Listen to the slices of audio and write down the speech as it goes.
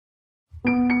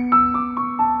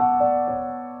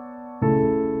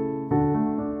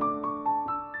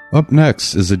Up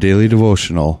next is a daily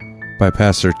devotional by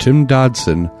Pastor Tim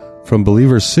Dodson from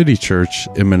Believers City Church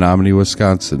in Menominee,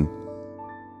 Wisconsin.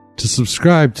 To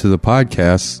subscribe to the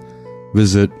podcast,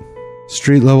 visit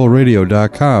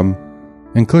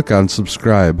streetlevelradio.com and click on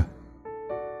subscribe.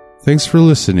 Thanks for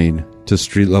listening to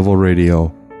Street Level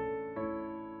Radio.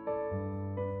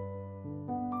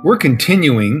 We're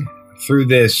continuing through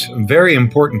this very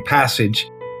important passage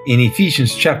in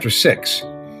Ephesians chapter 6.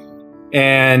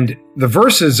 And the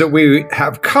verses that we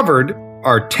have covered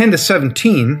are 10 to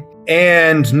 17.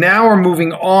 And now we're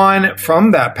moving on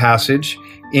from that passage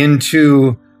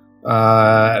into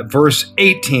verse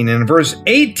 18. And in verse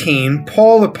 18,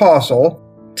 Paul the Apostle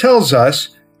tells us,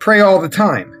 pray all the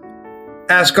time.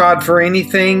 Ask God for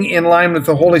anything in line with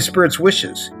the Holy Spirit's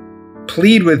wishes.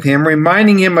 Plead with Him,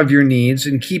 reminding Him of your needs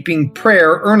and keeping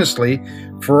prayer earnestly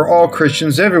for all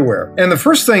Christians everywhere. And the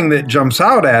first thing that jumps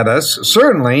out at us,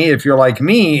 certainly if you're like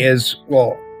me, is,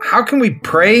 well, how can we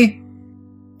pray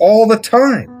all the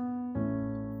time?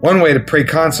 One way to pray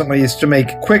constantly is to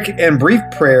make quick and brief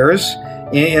prayers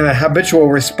in a habitual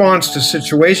response to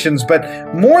situations,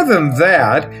 but more than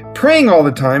that, praying all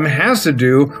the time has to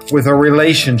do with a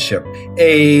relationship,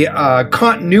 a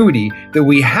continuity that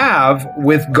we have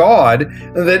with God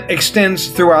that extends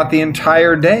throughout the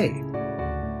entire day.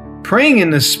 Praying in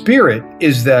the Spirit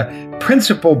is the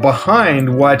principle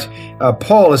behind what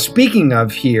Paul is speaking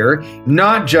of here,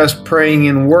 not just praying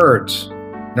in words.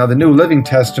 Now, the New Living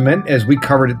Testament, as we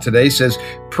covered it today, says,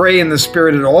 pray in the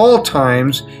Spirit at all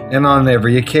times and on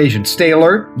every occasion. Stay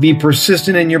alert, be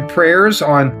persistent in your prayers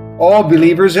on all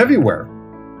believers everywhere.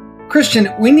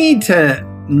 Christian, we need to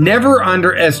never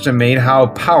underestimate how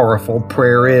powerful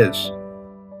prayer is.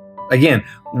 Again,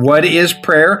 what is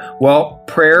prayer? Well,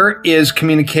 prayer is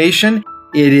communication.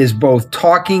 It is both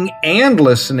talking and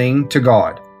listening to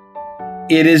God.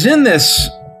 It is in this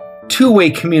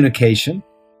two-way communication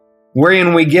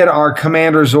wherein we get our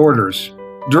commander's orders,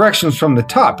 directions from the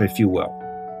top, if you will.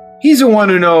 He's the one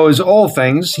who knows all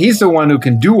things. He's the one who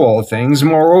can do all things.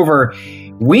 Moreover,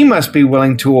 we must be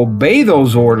willing to obey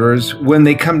those orders when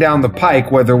they come down the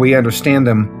pike, whether we understand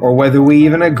them or whether we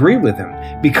even agree with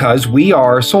them, because we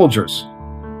are soldiers.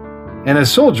 And as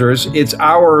soldiers, it's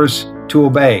ours to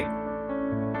obey.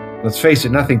 Let's face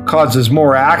it, nothing causes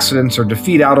more accidents or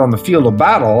defeat out on the field of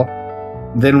battle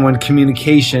than when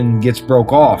communication gets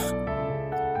broke off.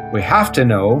 We have to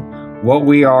know what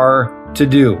we are to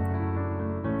do.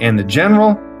 And the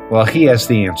general, well, he has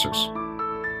the answers.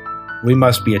 We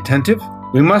must be attentive.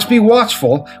 We must be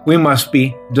watchful. We must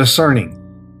be discerning.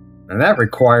 And that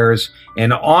requires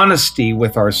an honesty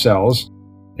with ourselves.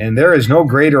 And there is no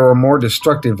greater or more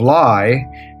destructive lie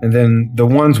than the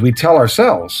ones we tell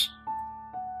ourselves.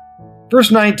 Verse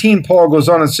 19, Paul goes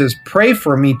on and says, pray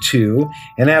for me too,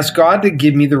 and ask God to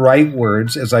give me the right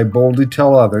words as I boldly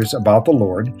tell others about the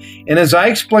Lord, and as I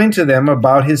explain to them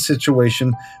about His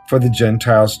situation for the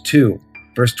Gentiles too.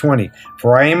 Verse 20,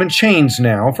 for I am in chains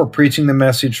now for preaching the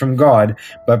message from God,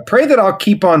 but pray that I'll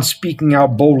keep on speaking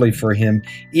out boldly for Him,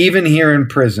 even here in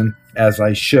prison, as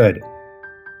I should.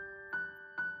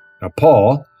 Now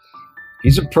Paul,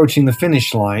 he's approaching the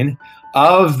finish line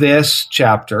of this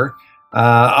chapter,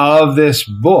 of this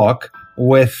book,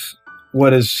 with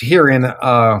what is herein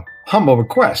a humble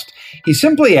request. He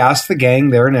simply asked the gang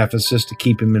there in Ephesus to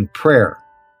keep him in prayer.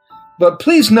 But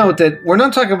please note that we're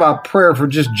not talking about prayer for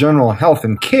just general health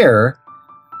and care,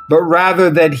 but rather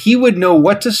that he would know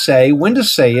what to say, when to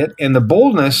say it, and the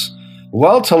boldness,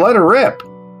 well, to let it rip.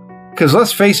 Because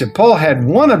let's face it, Paul had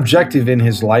one objective in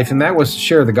his life, and that was to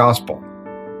share the gospel.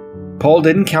 Paul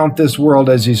didn't count this world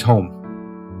as his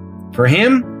home. For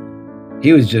him,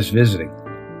 he was just visiting.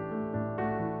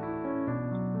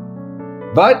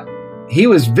 But he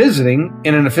was visiting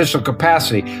in an official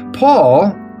capacity.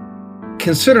 Paul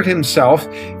considered himself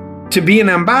to be an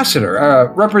ambassador,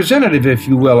 a representative, if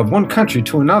you will, of one country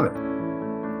to another.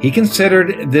 He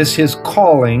considered this his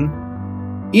calling,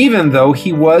 even though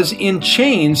he was in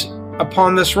chains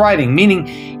upon this writing, meaning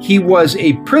he was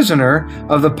a prisoner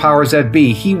of the powers that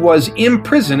be. He was in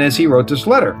prison as he wrote this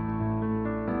letter.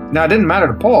 Now, it didn't matter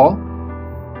to Paul,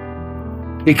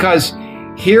 because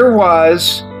here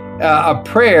was a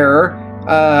prayer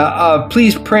of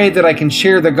please pray that I can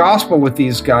share the gospel with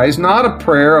these guys, not a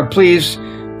prayer of please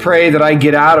pray that I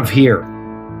get out of here.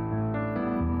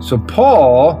 So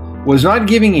Paul was not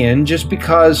giving in just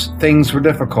because things were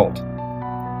difficult.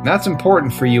 That's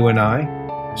important for you and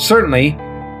I, certainly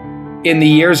in the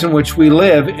years in which we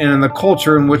live and in the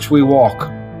culture in which we walk.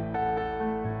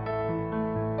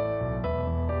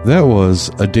 That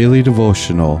was a daily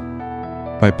devotional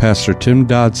by Pastor Tim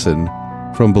Dodson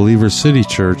from Believers City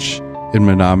Church in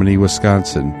Menominee,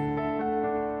 Wisconsin.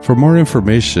 For more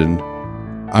information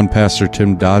on Pastor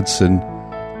Tim Dodson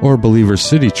or Believer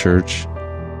City Church,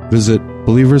 visit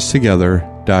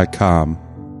believerstogether.com.